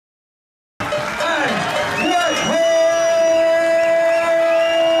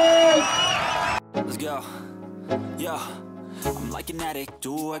an addict.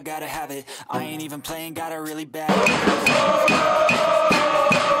 Do I gotta have it? I ain't even playing, got it really bad.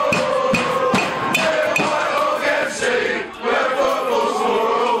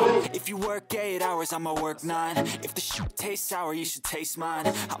 If you work 8 hours, I'ma work 9. If the shit tastes sour, you should taste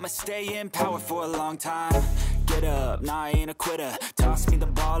mine. I'ma stay in power for a long time. Get up, nah, I ain't a quitter. Toss me the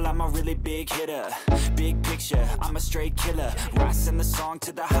ball, I'm a really big hitter. Big picture, I'm a straight killer. Rising the song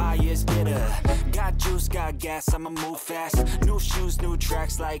to the highest bidder. Got juice, got gas, I'ma move fast. New shoes, new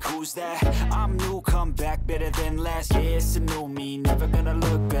tracks, like who's that? I'm new, come back, better than last. Yeah, it's a new me, never gonna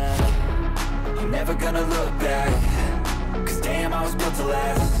look back. I'm never gonna look back. Cause damn, I was built to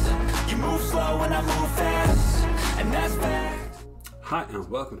last. You move slow and I move fast, and that's fact. Hi and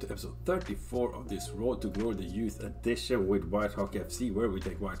welcome to episode 34 of this Road to Glory, the Youth Edition with Whitehawk FC, where we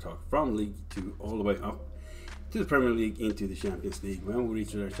take Whitehawk from League 2 all the way up to the Premier League into the Champions League. When we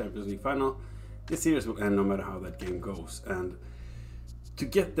reach our Champions League final, this series will end no matter how that game goes. And to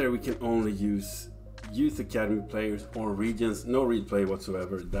get there, we can only use Youth Academy players or regions, no replay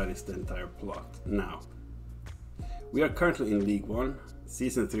whatsoever. That is the entire plot. Now, we are currently in League 1,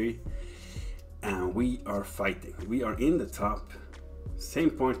 Season 3, and we are fighting. We are in the top, same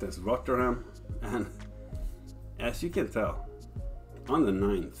point as Rotterdam, and as you can tell, on the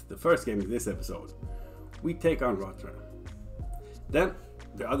 9th, the first game of this episode, we take on Rotterdam. Then,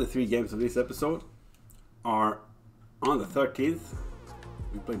 the other 3 games of this episode are on the 13th,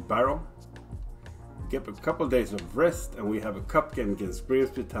 we play Barrow, get a couple of days of rest, and we have a cup game against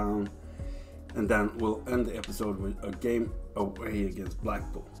Grimsby Town, and then we'll end the episode with a game away against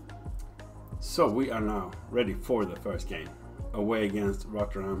Blackpool. So we are now ready for the first game, away against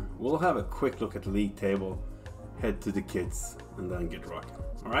Rotterdam. We'll have a quick look at the league table, head to the kids, and then get rocking.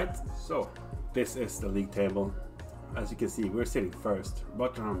 Alright, so this is the league table. As you can see, we're sitting first.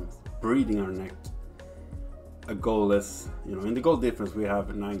 Rotterdam breathing our neck. A goalless, in the goal difference we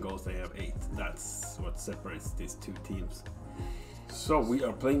have 9 goals, they have 8. That's what separates these two teams. So we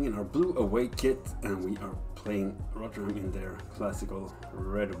are playing in our blue away kit, and we are playing Rotterdam in their classical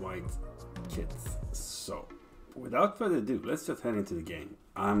red-white kits. So without further ado, let's just head into the game.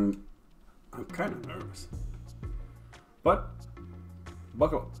 I'm kind of nervous, but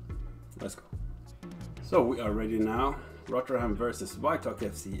buckle up. Let's go. So we are ready now. Rotterdam versus Whitehawk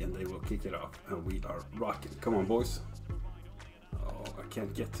FC, and they will kick it off, and we are rocking. Come on, boys. Oh, I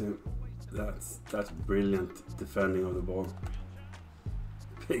can't get to. That's brilliant defending of the ball.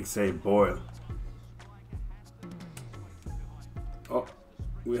 Big save, Boyle. Oh,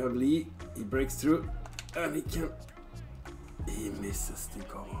 we have Lee. He breaks through, and he misses the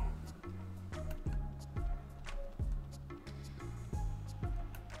goal.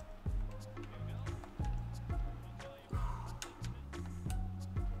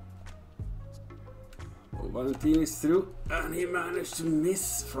 Oh, Valentini's through, and he managed to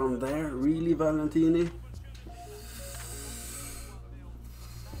miss from there. Really, Valentini?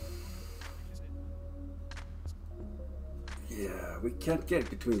 Yeah, we can't get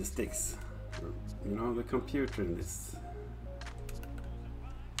between the sticks. The computer in this.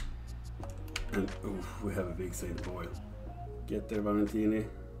 And oof, we have a big save, Boyle. Get there, Valentini.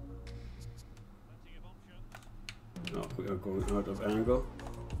 Oh, we are going out of angle.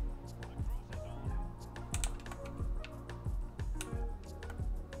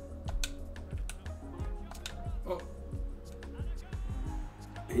 Oh,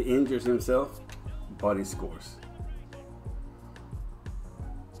 he injures himself, but he scores.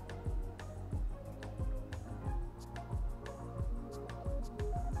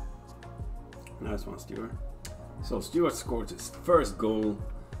 Nice one, Stewart. So Stewart scored his first goal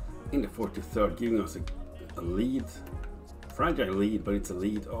in the 43rd, giving us a lead. Fragile lead, but it's a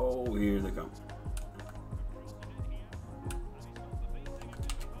lead. Oh, here they come.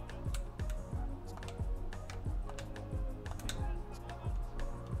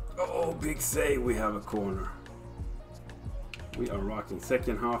 Oh, big save. We have a corner. We are rocking.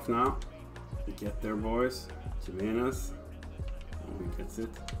 Second half now. Get there, boys. Jimenez. Oh, he gets it.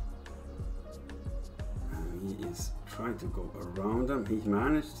 He is trying to go around them. He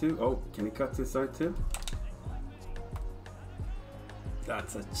managed to. Oh, can he cut inside too?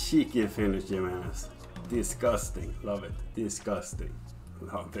 That's a cheeky finish, Jimenez. Disgusting. Love it. Disgusting.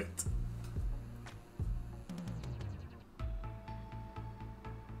 Love it.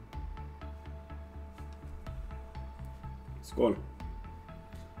 Skål.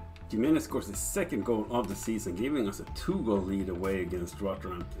 Jimenez scores his second goal of the season, giving us a 2-goal lead away against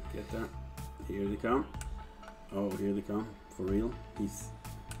Rotterdam. Get there. Here they come. Oh, here they come, for real. He's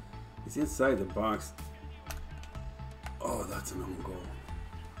inside the box. Oh, that's an own goal.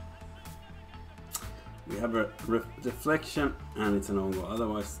 We have a deflection and it's an own goal.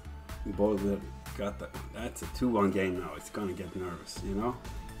 Otherwise, the ball will have got that. That's a 2-1 game now. It's gonna get nervous, you know.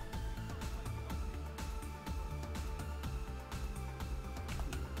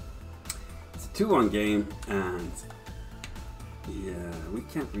 It's a 2-1 game, and yeah, we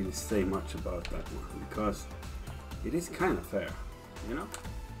can't really say much about that one because it is kind of fair, you know.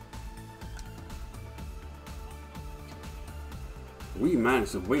 We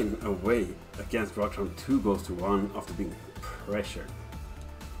managed to win away against Rotterdam 2-1 after being pressured.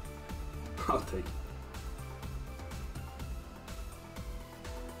 I'll take it.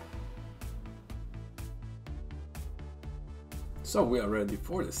 So we are ready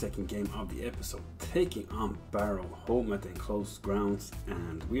for the second game of the episode, taking on Barrow home at the enclosed grounds,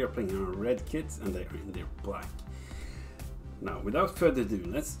 and we are playing in our red kits and they are in their black. Now, without further ado,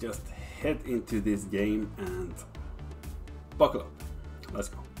 let's just head into this game and buckle up. Let's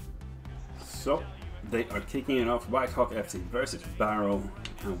go. So they are kicking it off, Whitehawk FC versus Barrow,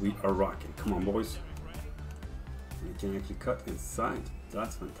 and we are rocking. Come on, boys. We can actually cut inside.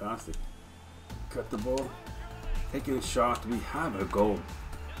 That's fantastic. Cut the ball. Taking a shot. We have a goal.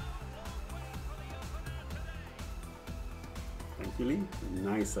 Thank you, Lee.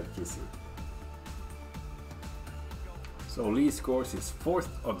 Nice kissing. So Lee scores his 4th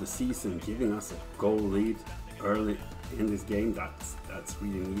of the season, giving us a goal lead early in this game. That's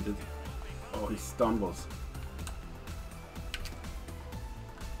really needed. Oh, he stumbles.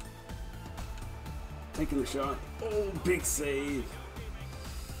 Taking the shot. Oh, big save.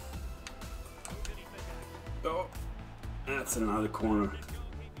 Oh, that's another corner.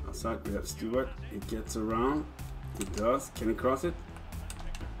 Outside we have Stewart. He gets around. He does. Can he cross it?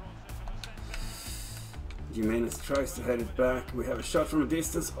 Jimenez tries to head it back. We have a shot from a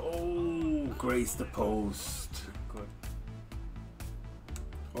distance. Oh, grace the post. Good.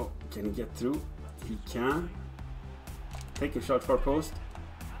 Oh, can he get through? He can. Take a shot for post.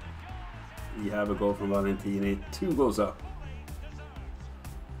 We have a goal from Valentini. 2 goes up.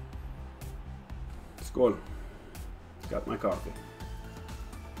 Skål. Got my coffee.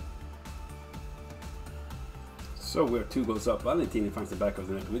 So we're 2 goals up. Valentini finds the back of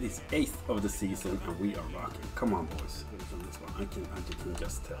the net with his 8th of the season, and we are rocking. Come on, boys. Finish on this one. I can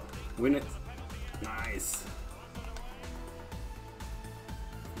just tell. Win it. Nice.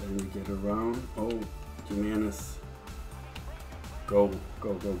 Then we get around. Oh, Jimenez. Go,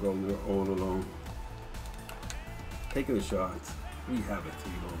 go, go, go. You're all alone. Taking the shot. We have a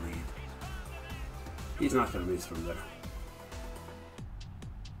 3-goal lead. He's not going to miss from there.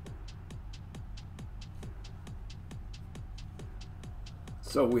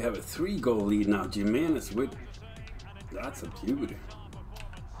 So we have a 3-goal lead now. Jimenez with... That's a beauty.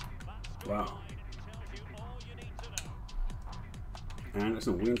 Wow.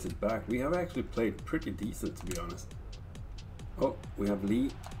 Anderson wins it back. We have actually played pretty decent, to be honest. Oh, we have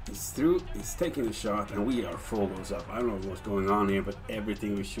Lee. He's through. He's taking the shot, and we are 4 goals up. I don't know what's going on here, but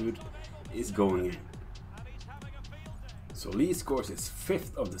everything we shoot is going in. So Lee scores his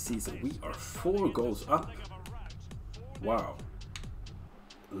 5th of the season. We are 4 goals up. Wow.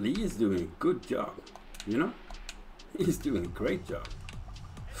 Lee is doing a good job. You know? He's doing a great job.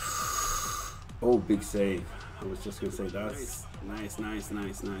 Oh, big save. I was just going to say that's nice, nice,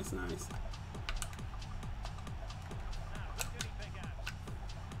 nice, nice, nice.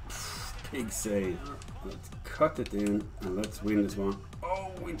 Big save. Let's cut it in and let's win this one.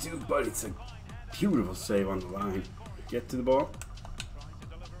 Oh, we do, but it's a beautiful save on the line. Get to the ball.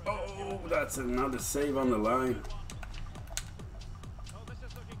 Oh, that's another save on the line.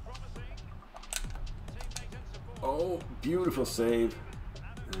 Oh, beautiful save.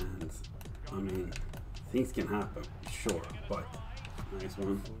 And I mean, things can happen, sure, but nice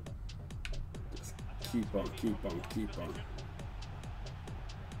one. Just keep on, keep on, keep on.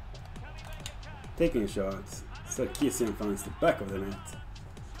 Taking shots. Sarkisian finds the back of the net.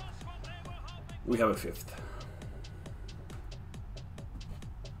 We have a 5th.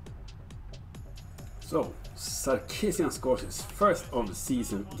 So Sarkisian scores his 1st of the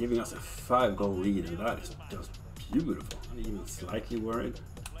season, giving us a 5-goal lead, and that is just beautiful. I'm even slightly worried.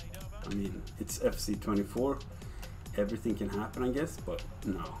 I mean, it's FC 24. Everything can happen, I guess, but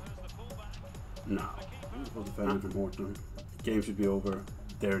no. No. Beautiful defending from Horton. Game should be over.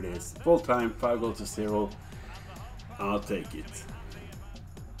 There it is. Full time, 5-0. I'll take it.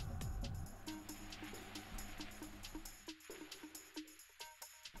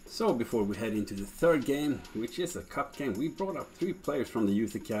 So before we head into the 3rd game, which is a cup game, we brought up 3 players from the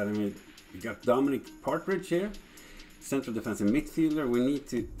youth academy. We got Dominic Partridge here, central defensive midfielder. We need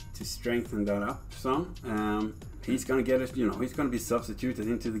to strengthen that up some. he's gonna get it. You know, he's gonna be substituted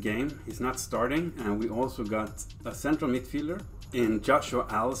into the game. He's not starting, and we also got a central midfielder in Joshua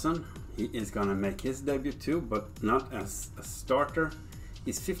Allison. He is gonna make his debut too, but not as a starter.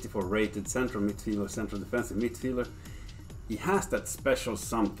 He's 54 rated central midfielder, central defensive midfielder. He has that special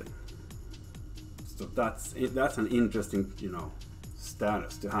something. So that's an interesting, you know,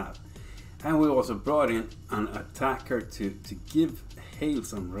 status to have. And we also brought in an attacker to give Hale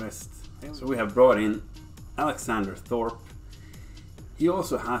some rest. So we have brought in Alexander Thorpe. He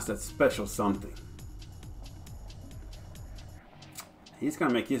also has that special something. He's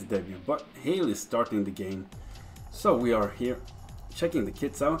gonna make his debut, but Hale is starting the game. So we are here checking the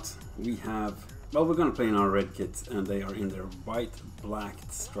kits out. We have, well, we're gonna play in our red kits, and they are in their white, black,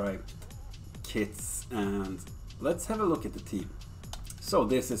 striped kits. And let's have a look at the team. So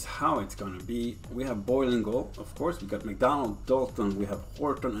this is how it's gonna be. We have Boyle in goal, of course. We got McDonald, Dalton, we have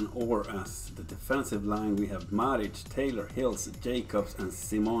Horton and Orr as the defensive line. We have Maric, Taylor, Hills, Jacobs, and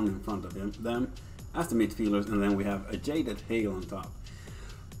Simon in front of them as the midfielders, and then we have a jaded Hale on top.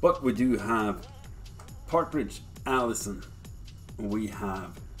 But we do have Partridge, Allison. We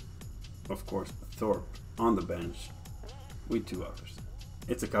have, of course, Thorpe on the bench with 2 others.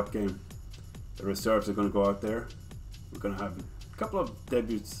 It's a cup game. The reserves are going to go out there. We're going to have a couple of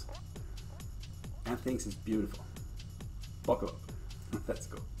debuts, and things is beautiful. Buckle up. Let's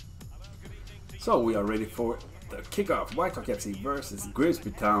go. So we are ready for the kickoff. Whitehawk FC versus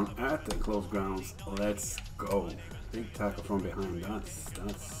Grimsby Town at the closed grounds. Let's go. Big tackle from behind.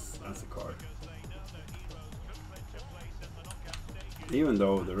 That's a card. Even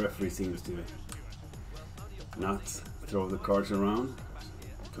though the referee seems to not throw the cards around,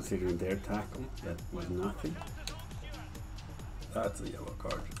 considering their tackle, that was nothing. That's a yellow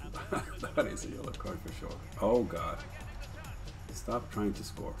card. That is a yellow card for sure. Oh God. Stop trying to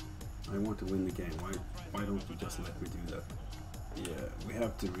score. I want to win the game. Why don't you just let me do that? Yeah, we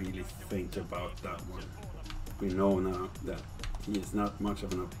have to really think about that one. We know now that he is not much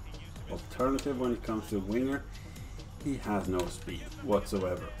of an alternative when it comes to a winger. He has no speed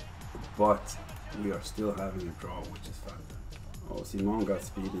whatsoever, but we are still having a draw, which is fine. Oh, Simon got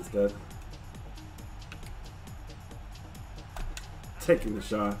speed instead. Taking the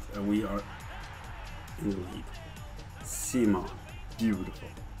shot, and we are in the lead. Simon, beautiful.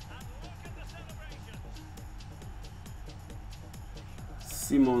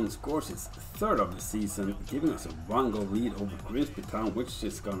 Simon scores his 3rd of the season, giving us a 1-goal lead over Grimsby Town, which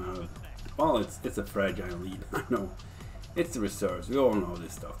is gonna, well, it's a fragile lead. I know. It's the reserves, we all know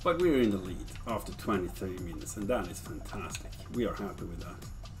this stuff, but we're in the lead after 20-30 minutes, and that is fantastic. We are happy with that.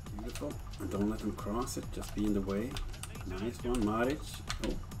 Beautiful. And don't let them cross it, just be in the way. Nice one, Maric.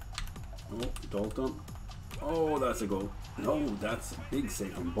 Oh, Dalton. Oh, that's a goal. No, that's a big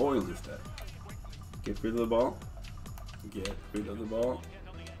save from Boyle instead. Get rid of the ball. Get rid of the ball.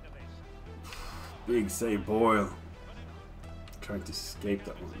 Big save, Boyle. Trying to escape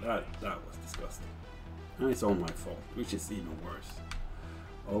that one. That was disgusting. And it's all my fault, which is even worse.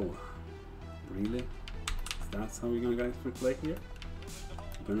 Oh, really? That's how we're gonna play here?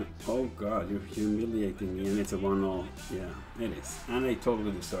 Oh God, you're humiliating me, and it's a 1-0. Yeah, it is. And they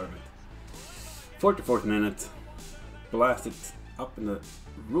totally deserve it. 44th minute. Blasted up in the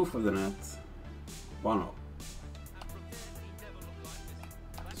roof of the net. 1-0.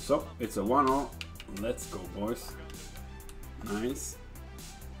 So, it's a 1-0. Let's go, boys. Nice.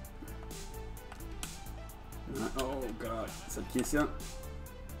 Oh God, Sarkisian.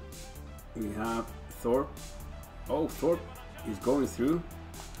 We have Thorpe. Oh, Thorpe is going through.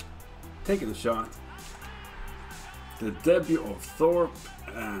 Taking the shot. The debut of Thorpe,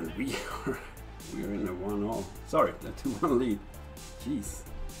 and we are in a 1-0. Sorry, a 2-1 lead. Jeez.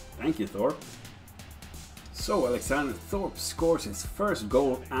 Thank you, Thorpe. So Alexander Thorpe scores his first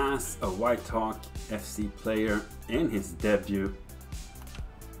goal as a Whitehawk FC player in his debut,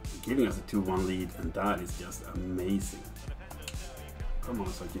 giving us a 2-1 lead, and that is just amazing. Come on,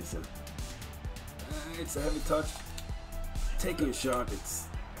 Sarkisian. It's a heavy touch. Taking a shot. It's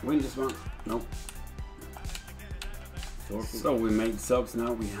win this one. Nope. So we made subs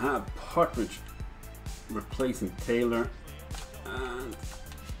now. We have Partridge replacing Taylor, and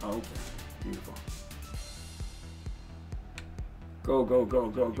okay, beautiful. Go, go, go,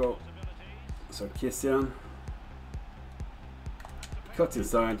 go, go. Sarkisian cuts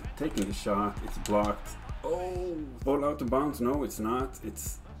inside, taking the shot. It's blocked. Oh, ball out of bounds. No, it's not.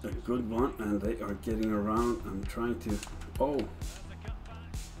 It's a good one, and they are getting around. I'm trying to. Oh,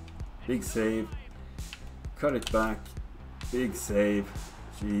 big save. Cut it back. Big save.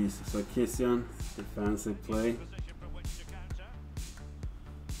 Jeez, Sarkisian, defensive play.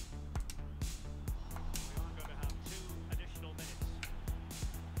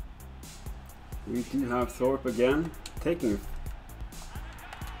 We do have Thorpe again, taking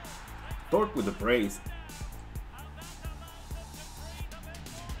Thorpe with the brace.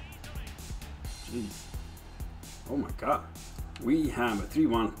 Jeez. Oh my god. We have a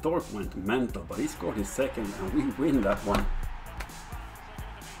 3-1. Thorpe went mental, but he scored his second and we win that one.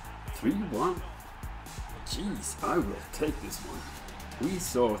 3-1. Jeez, I will take this one. We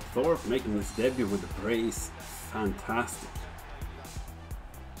saw Thorpe making his debut with the brace. Fantastic.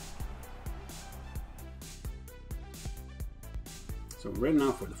 So we're ready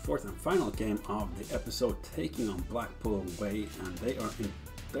now for the fourth and final game of the episode, taking on Blackpool away, and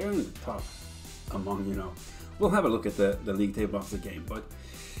they're in the top among, you know. We'll have a look at the league table of the game, but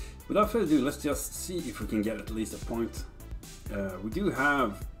without further ado, let's just see if we can get at least a point. We do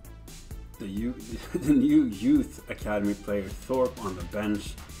have the new youth academy player Thorpe on the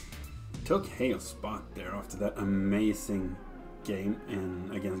bench. Took Hale's spot there after that amazing game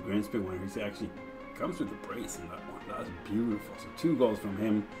against Grimsby, where he actually comes with the brace in that one. That's beautiful. So 2 goals from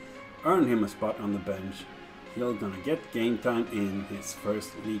him, earned him a spot on the bench. He's gonna get game time in his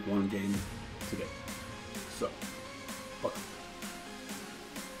first League One game today.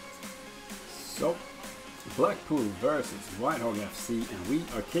 So Blackpool versus Whitehawk FC, and we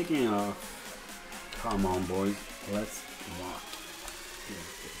are kicking off. Come on, boys, let's rock.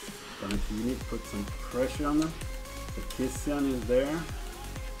 You need to put some pressure on them. The Kissian is there.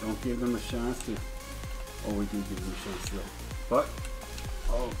 Don't give them a chance to. Oh, we do give them a chance though. But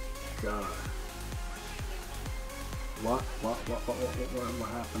oh god, what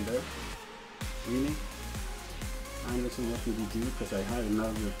happened there? Really? Anderson, what did he do? Because I had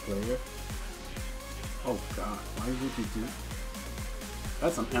another player. Oh god, why would you do?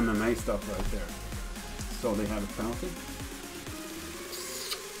 That's some MMA stuff right there. So they have a penalty.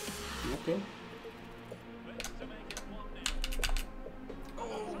 Okay.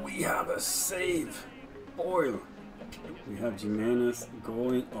 Oh, we have a save. Boyle. We have Jimenez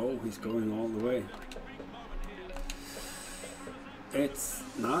going. Oh, he's going all the way. It's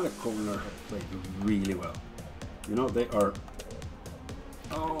not a corner. Played really well. You know, they are.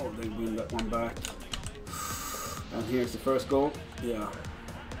 Oh, they win that one back. And here's the first goal. Yeah,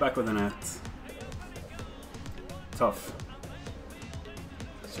 back of the net. Tough.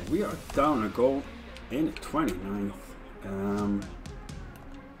 So we are down a goal in the 29th.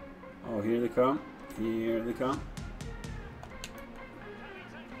 Oh, here they come. Here they come.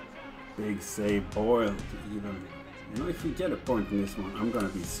 Big save, Boyle to even. You know, if we get a point in this one, I'm gonna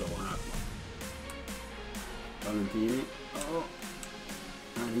be so happy. Valentini. Oh,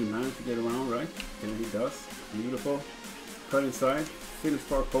 and he managed to get around, right? Yeah, he does. Beautiful. Cut inside. Finish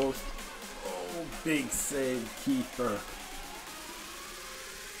far post. Oh, big save, keeper.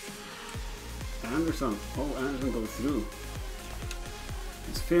 Anderson. Oh, Anderson goes through.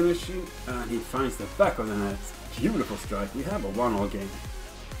 He's finishing and he finds the back of the net. Beautiful strike. We have a 1-1 game.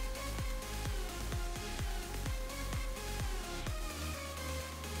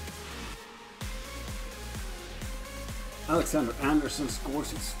 Alexander Anderson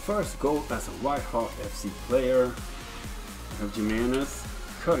scores his first goal as a Whitehawk FC player. We have Jimenez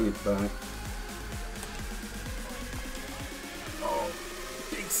cutting it back. Oh,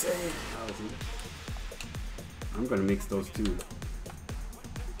 big save. I'm gonna mix those two.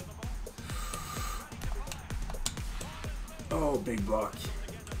 Oh, big block.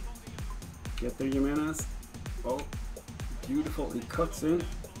 Get there, Jimenez. Oh, beautiful. He cuts in.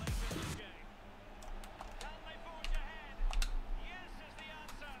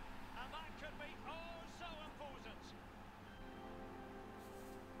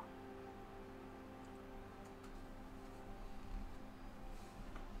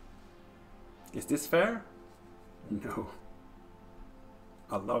 Is this fair? No.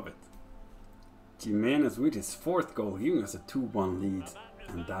 I love it. Jimenez with his 4th goal, giving us a 2-1 lead.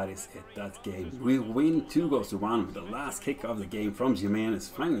 And that is it, that's game. We win 2-1 with the last kick of the game from Jimenez,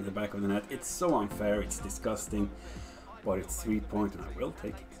 finding the back of the net. It's so unfair, it's disgusting. But it's 3 points and I will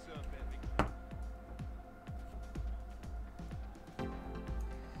take it.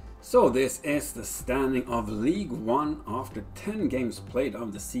 So this is the standing of League One after 10 games played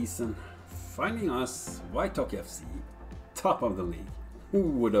of the season. Finding us, Whitehawk FC, top of the league. Who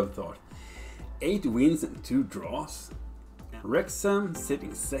would have thought? 8 wins and 2 draws. Wrexham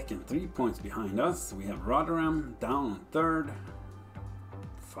sitting second, 3 points behind us. We have Rotherham down on 3rd,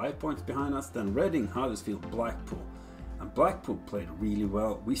 5 points behind us. Then Reading, Huddersfield, Blackpool. And Blackpool played really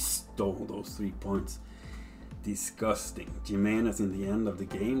well. We stole those 3 points. Disgusting. Jimenez in the end of the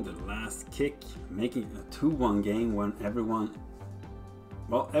game, the last kick, making a 2-1 game when everyone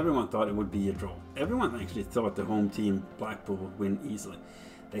thought it would be a draw. Everyone actually thought the home team Blackpool would win easily.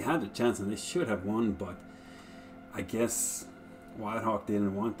 They had a chance and they should have won, but I guess Whitehawk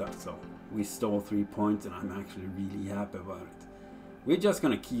didn't want that, so we stole 3 points, and I'm actually really happy about it. We're just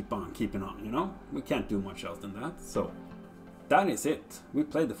gonna keep on keeping on, you know? We can't do much else than that, so that is it. We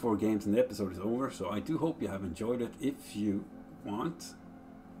played the 4 games and the episode is over, so I do hope you have enjoyed it. If you want,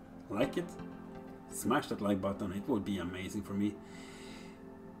 like it, smash that like button, it would be amazing for me.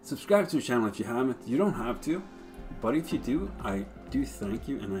 Subscribe to the channel if you haven't. You don't have to, but if you do, I do thank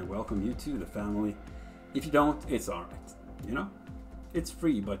you and I welcome you to the family. If you don't, it's alright, you know? It's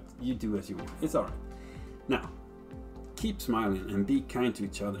free, but you do as you want. It's alright. Now, keep smiling and be kind to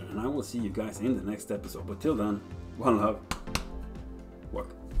each other, and I will see you guys in the next episode. But till then, one love, work.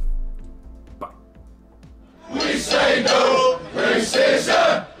 Bye. We say no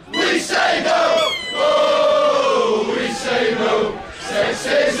racism. We say no. Oh, we say no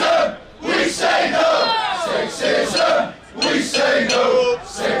sexism. We say no sexism. We say no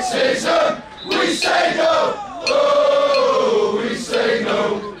sexism. We say no.